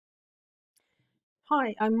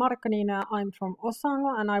Hi, I'm Markka-Niina. I'm from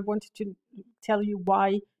Osango, and I wanted to tell you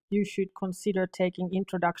why you should consider taking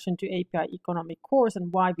Introduction to API Economy course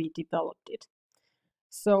and why we developed it.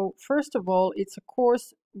 So first of all, it's a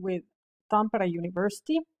course with Tampere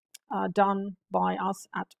University done by us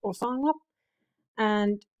at Osango.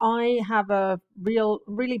 And I have a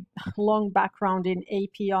really long background in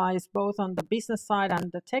APIs, both on the business side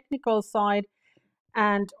and the technical side.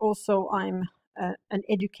 And also I'm an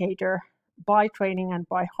educator by training and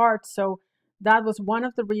by heart. So that was one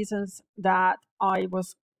of the reasons that I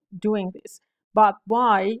was doing this. But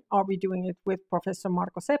why are we doing it with Professor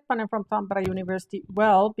Marko Seppänen from Tampere University?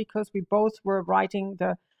 Well, because we both were writing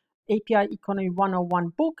the API Economy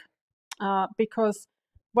 101 book because,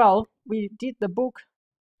 well, we did the book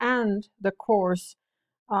and the course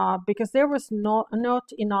because there was not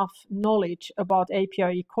enough knowledge about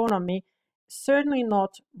API economy, certainly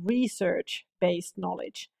not research-based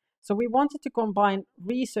knowledge. So we wanted to combine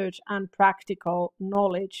research and practical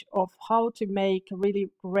knowledge of how to make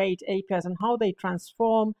really great APIs and how they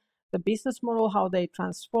transform the business model, how they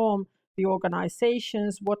transform the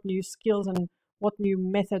organizations, what new skills and what new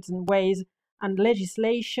methods and ways and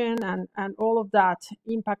legislation and all of that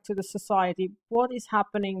impact to the society. What is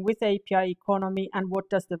happening with API economy and what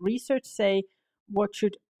does the research say? What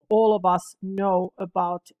should all of us know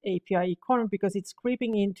about API economy, because it's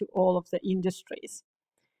creeping into all of the industries.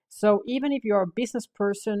 So even if you're a business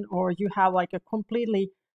person or you have like a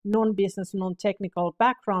completely non-business, non-technical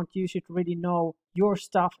background, you should really know your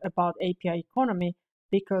stuff about API economy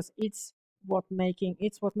because it's what making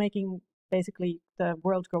basically the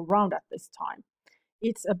world go round at this time.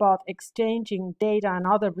 It's about exchanging data and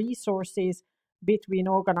other resources between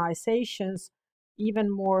organizations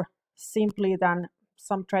even more simply than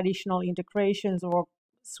some traditional integrations or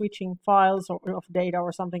switching files or of data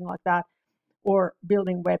or something like that, or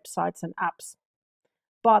building websites and apps.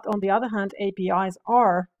 But on the other hand, APIs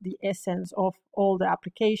are the essence of all the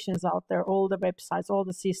applications out there, all the websites, all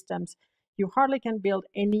the systems. You hardly can build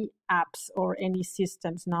any apps or any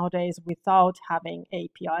systems nowadays without having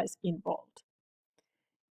APIs involved.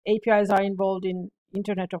 APIs are involved in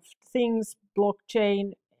Internet of Things,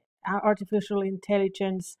 blockchain, artificial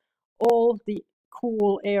intelligence, all the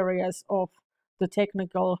cool areas of the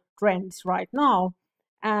technical trends right now.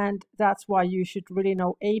 And that's why you should really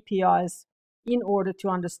know APIs in order to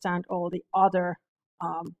understand all the other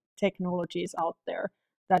technologies out there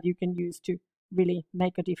that you can use to really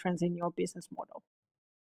make a difference in your business model.